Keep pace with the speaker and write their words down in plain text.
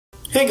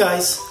Hey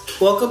guys,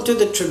 welcome to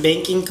the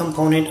banking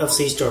component of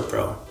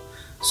CStorePro.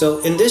 So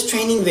in this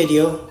training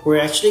video,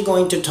 we're actually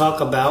going to talk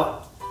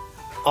about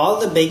all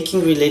the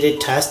banking related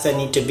tasks that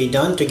need to be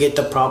done to get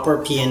the proper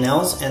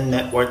P&Ls and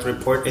net worth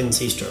report in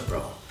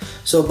CStorePro.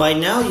 So by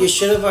now you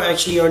should have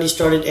actually already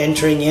started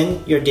entering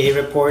in your day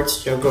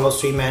reports, your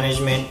grocery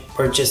management,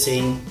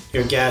 purchasing,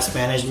 your gas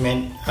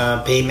management,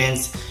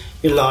 payments,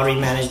 your lottery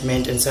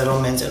management and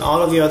settlements, and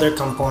all of your other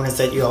components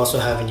that you also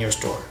have in your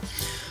store.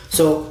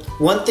 So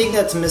one thing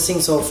that's missing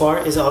so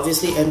far is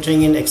obviously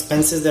entering in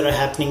expenses that are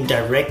happening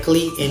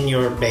directly in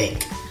your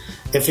bank.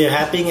 If you're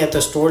happening at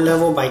the store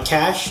level by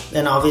cash,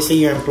 then obviously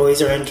your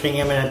employees are entering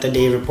them in at the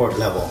day report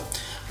level.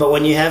 But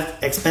when you have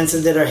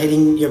expenses that are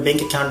hitting your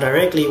bank account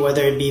directly,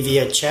 whether it be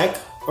via check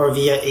or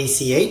via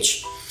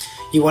ACH,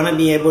 you want to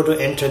be able to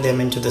enter them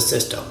into the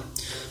system.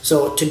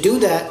 So to do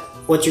that,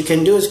 what you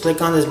can do is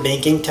click on this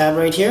banking tab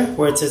right here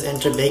where it says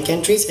enter bank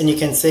entries, and you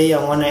can say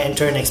I want to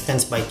enter an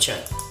expense by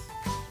check.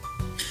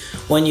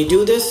 When you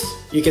do this,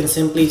 you can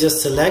simply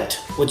just select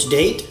which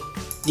date,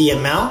 the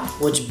amount,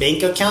 which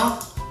bank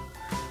account,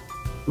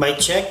 by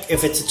check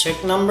if it's a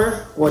check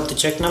number, what the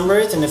check number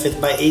is, and if it's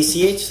by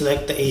ACH,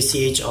 select the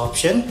ACH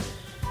option,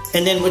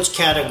 and then which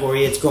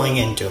category it's going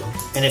into.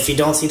 And if you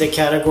don't see the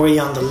category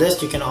on the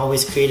list, you can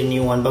always create a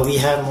new one, but we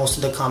have most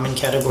of the common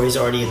categories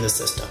already in the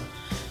system.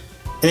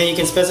 And then you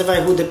can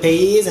specify who the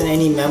payee is and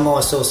any memo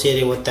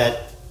associated with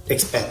that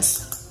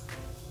expense.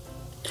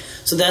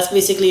 So that's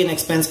basically an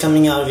expense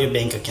coming out of your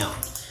bank account.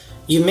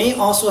 You may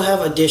also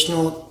have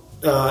additional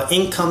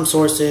income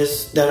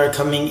sources that are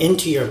coming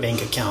into your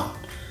bank account.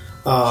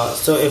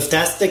 So if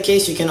that's the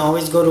case, you can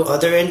always go to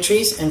other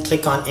entries and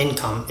click on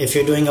income. If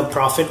you're doing a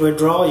profit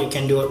withdrawal, you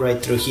can do it right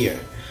through here.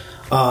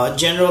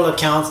 General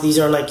accounts, these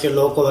are like your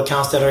local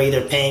accounts that are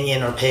either paying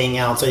in or paying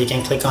out. So you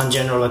can click on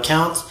general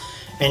accounts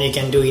and you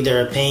can do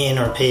either a pay in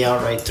or pay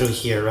out right through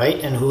here, right?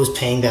 And who's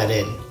paying that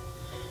in.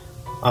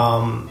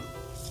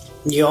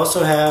 You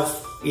also have,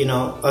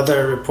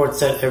 other reports,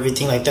 that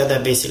everything like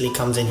that basically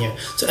comes in here.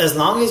 So as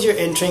long as you're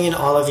entering in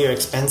all of your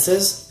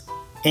expenses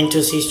into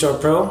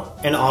CStorePro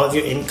and all of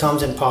your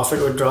incomes and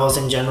profit withdrawals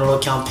and general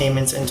account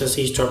payments into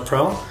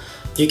CStorePro,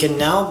 you can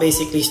now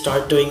basically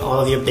start doing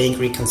all of your bank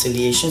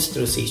reconciliations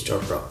through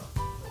CStorePro.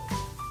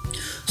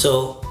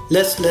 So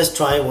let's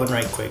try one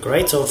right quick,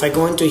 right? So if I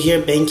go into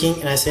here, banking,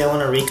 and I say I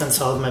want to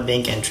reconcile my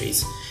bank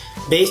entries.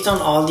 Based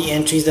on all the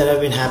entries that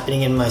have been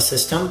happening in my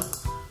system,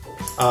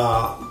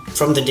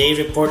 from the day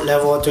report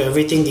level to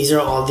everything, these are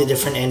all the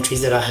different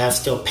entries that I have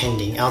still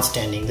pending,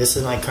 outstanding. This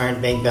is my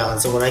current bank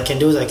balance. So what I can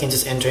do is I can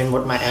just enter in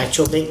what my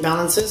actual bank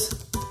balance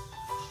is.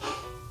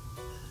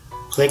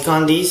 Click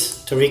on these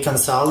to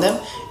reconcile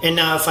them. And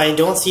now if I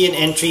don't see an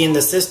entry in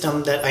the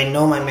system that I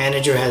know my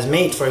manager has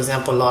made, for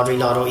example, Lottery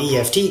Lotto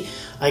EFT,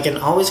 I can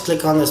always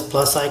click on this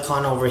plus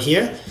icon over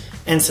here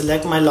and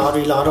select my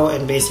Lottery Lotto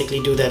and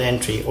basically do that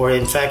entry. Or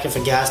in fact, if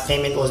a gas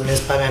payment was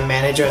missed by my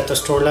manager at the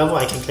store level,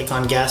 I can click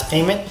on gas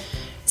payment,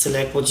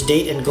 select which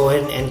date, and go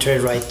ahead and enter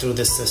it right through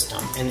the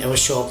system, and it will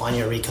show up on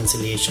your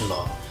reconciliation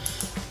log.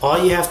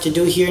 All you have to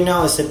do here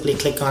now is simply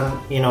click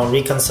on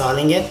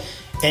reconciling it.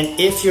 And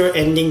if your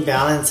ending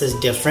balance is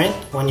different,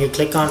 when you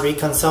click on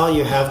reconcile,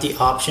 you have the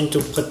option to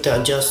put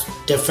the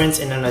difference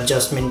in an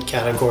adjustment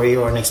category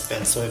or an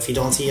expense. So if you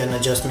don't see an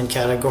adjustment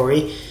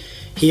category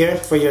here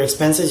for your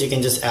expenses, you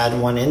can just add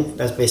one in.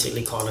 That's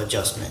basically called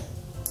adjustment.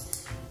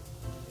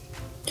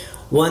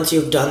 Once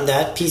you've done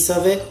that piece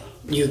of it,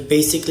 you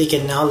basically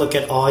can now look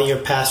at all your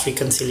past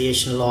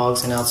reconciliation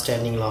logs and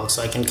outstanding logs.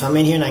 So I can come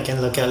in here and I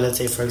can look at, let's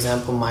say for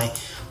example, my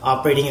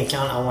operating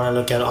account. I want to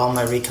look at all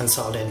my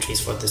reconciled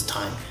entries for this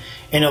time.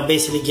 And it'll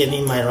basically give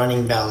me my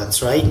running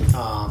balance, right?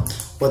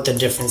 What the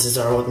differences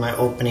are, what my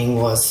opening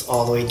was,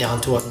 all the way down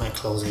to what my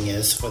closing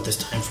is for this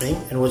time frame,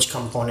 and which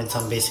components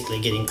I'm basically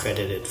getting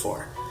credited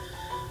for.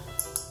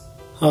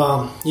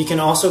 You can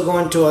also go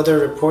into other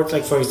reports,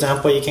 like for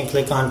example, you can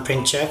click on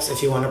print checks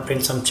if you want to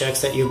print some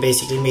checks that you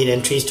basically made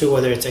entries to,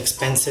 whether it's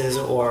expenses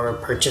or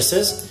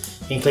purchases.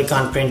 You can click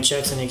on print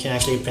checks and you can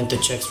actually print the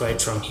checks right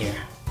from here.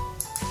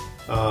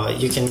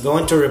 You can go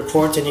into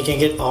reports and you can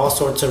get all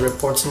sorts of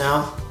reports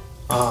now.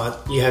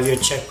 You have your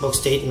checkbook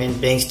statement,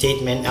 bank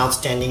statement,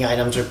 outstanding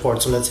items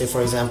report. So let's say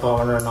for example, I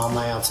want to run all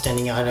my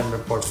outstanding item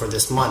report for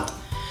this month.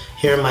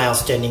 Here are my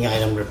outstanding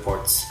item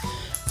reports.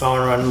 If I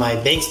want to run my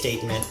bank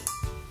statement,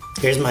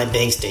 here's my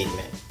bank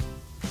statement.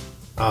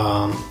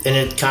 And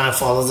it kind of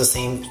follows the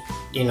same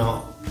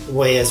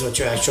way as what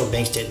your actual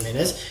bank statement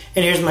is.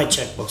 And here's my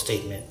checkbook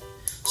statement.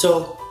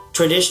 So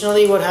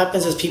traditionally what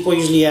happens is people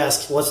usually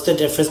ask, what's the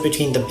difference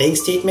between the bank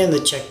statement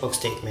and the checkbook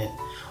statement?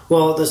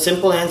 Well, the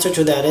simple answer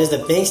to that is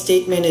the bank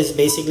statement is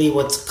basically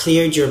what's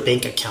cleared your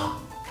bank account.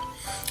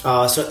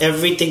 So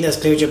everything that's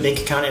cleared your bank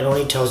account, it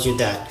only tells you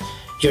that.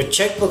 Your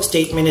checkbook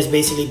statement is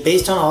basically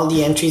based on all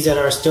the entries that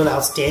are still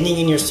outstanding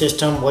in your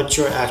system, what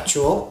your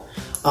actual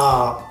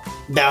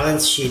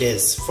balance sheet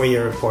is for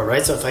your report,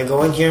 right? So if I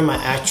go in here, my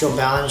actual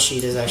balance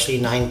sheet is actually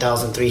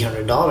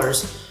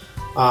 $9,300.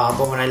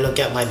 But when I look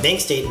at my bank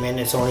statement,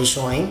 it's only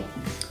showing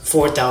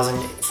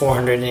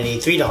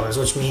 $4,483,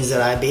 which means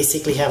that I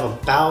basically have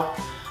about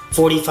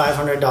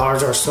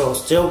 $4,500 or so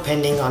still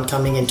pending on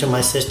coming into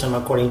my system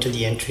according to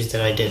the entries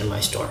that I did in my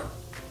store.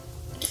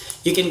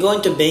 You can go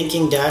into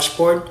banking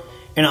dashboard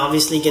and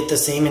obviously get the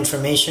same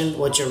information,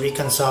 what your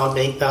reconciled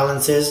bank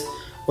balance is,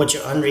 what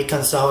your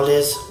unreconciled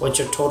is, what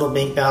your total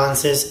bank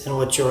balance is, and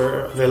what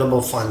your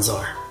available funds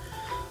are.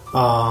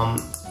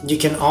 You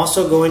can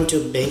also go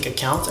into bank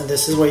accounts, and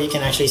this is where you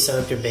can actually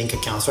set up your bank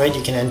accounts, right?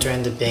 You can enter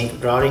in the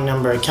bank routing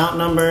number, account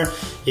number.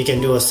 You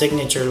can do a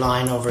signature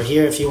line over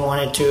here if you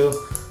wanted to,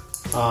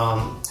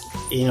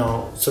 you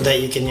know, so that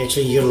you can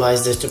actually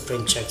utilize this to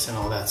print checks and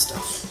all that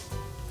stuff.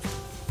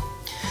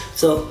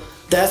 So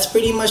that's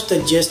pretty much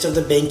the gist of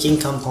the banking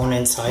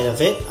component side of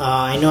it.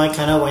 I know I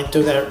kind of went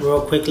through that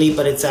real quickly,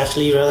 but it's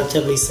actually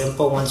relatively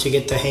simple once you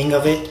get the hang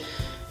of it.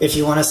 If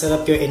you want to set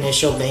up your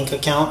initial bank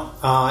account,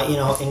 you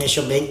know,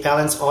 initial bank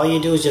balance, all you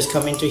do is just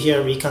come into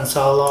here,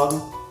 reconcile log,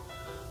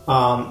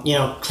 you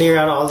know, clear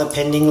out all the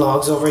pending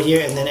logs over here,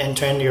 and then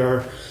enter in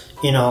your,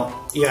 you know,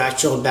 your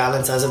actual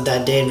balance as of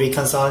that day and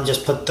reconcile, and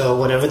just put the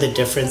whatever the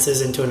difference is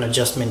into an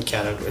adjustment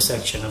category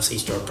section of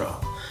CStorePro.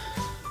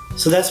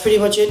 So that's pretty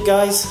much it,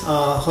 guys.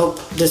 Hope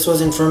this was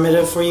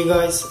informative for you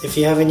guys. If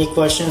you have any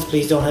questions,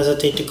 please don't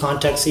hesitate to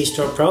contact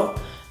CStorePro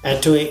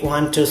at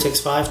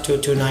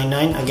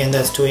 281-265-2299. Again,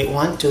 that's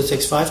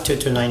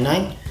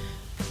 281-265-2299.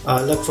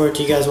 Look forward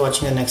to you guys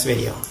watching the next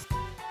video.